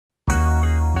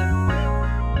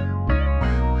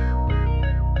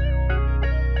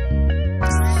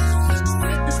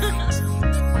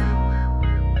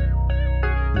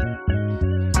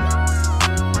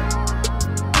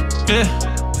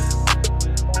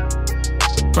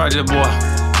Prijectboy.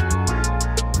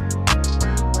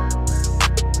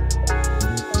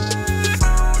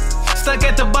 Stuck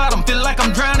at the bottom, feel like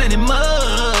I'm drowning in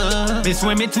mud. Been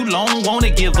swimming too long, wanna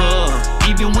give up.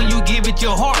 Even when you give it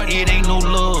your heart, it ain't no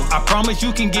love. I promise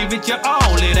you can give it your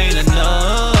all, it ain't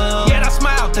enough. Yet I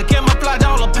smile to camouflage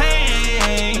all the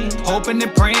pain, hoping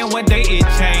and praying one day it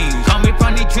change. Coming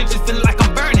from these trenches, feel like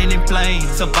I'm burning in flames.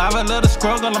 Survival of the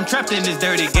struggle, I'm trapped in this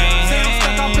dirty game. Say I'm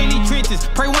stuck off in these trenches,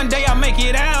 pray one day I make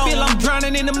it out. Feel I'm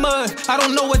drowning in the mud, I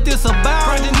don't know what this about.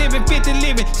 Project living, 50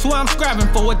 living, swear I'm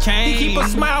scribing for a change. He keep a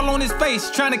smile on his face,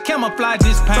 trying to camouflage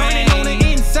his pain. Burning on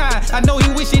the inside, I know he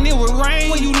wishing it would rain.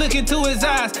 When you look into his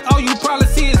eyes, all you probably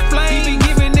see is flame. He been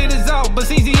giving it his all, but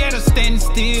seems he had to stand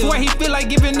still. Swear he feel like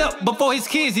giving up before his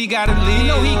kids, he gotta live. You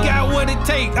know he got what it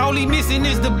take, all he missing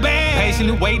is the bag.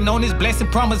 Patiently waiting on his blessing,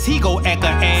 promise he gon' act a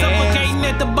ass. Suffocating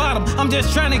at the bottom, I'm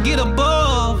just trying to get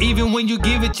above. Even when you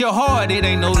give it your heart, it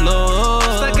ain't no love.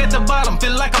 Stuck at the bottom,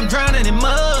 feel like I'm drowning in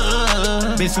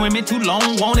mud. Been swimming too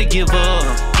long, wanna give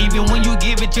up. Even when you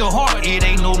give it your heart, it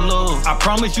ain't no love. I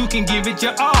promise you can give it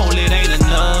your all, it ain't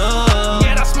enough.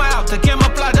 Yet I smile to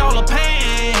camouflage all the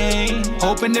pain,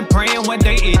 hoping and praying one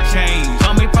day it change.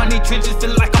 Coming from these trenches,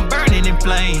 feel like I'm burning in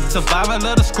flames. Survival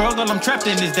of the struggle, I'm trapped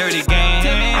in this dirty game.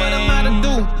 Tell me what am I to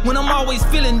do when I'm always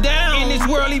feeling down? In this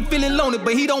world, he feeling lonely,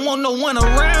 but he don't want no one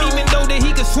around. Even though that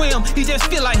he can swim, he just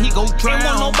feel like he go drown. Ain't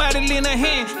want nobody lend a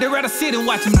hand, they rather sit and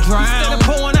watch him drown. Instead of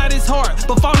pouring out his heart,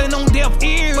 but falling on deaf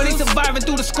ears. But he surviving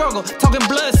through the struggle, talking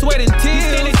blood, sweat, and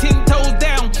tears. He standing 10 toes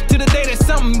down to the day that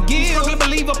something gives. Struggle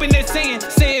believe up in that saying,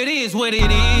 say it is what it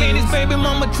is. Man, his baby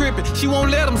mama tripping, she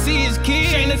won't let him see his kids.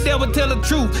 She ain't the devil, tell the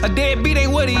truth, a deadbeat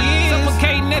ain't what he is.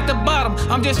 Suffocating at the bottom,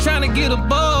 I'm just trying to get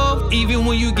above. Even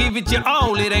when you give it your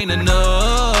all, it ain't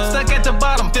enough. Stuck at the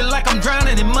bottom, feel like I'm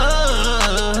drowning in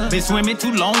mud. Been swimming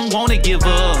too long, wanna give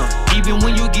up. Even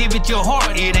when you give it your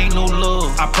heart, it ain't no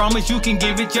love. I promise you can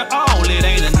give it your all, it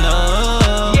ain't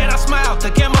enough. Yet I smile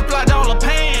to camouflage all the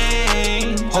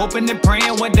pain, hoping and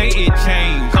praying one day it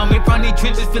change. Coming from these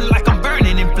trenches, feel like I'm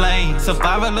burning in flames.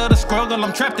 Survival of the struggle,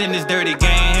 I'm trapped in this dirty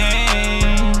game.